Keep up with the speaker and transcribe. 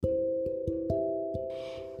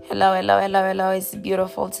Hello, hello, hello, hello. It's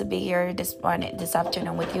beautiful to be here this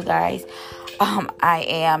afternoon with you guys. I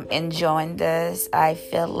am enjoying this. I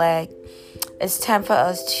feel like it's time for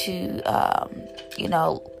us to, you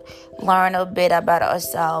know, learn a bit about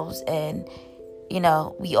ourselves. And,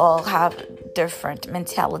 we all have different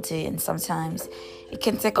mentality, and sometimes it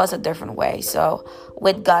can take us a different way. So,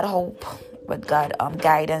 with God hope, with God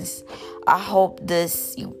guidance, I hope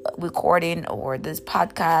this recording or this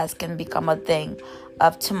podcast can become a thing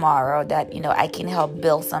of tomorrow that I can help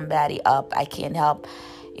build somebody up. I can help,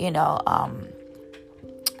 you know, um,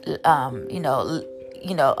 you know,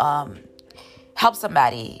 you know, help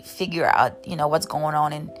somebody figure out what's going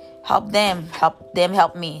on, and help them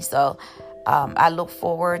help me. So I look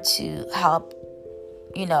forward to help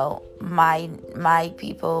my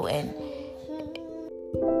people, and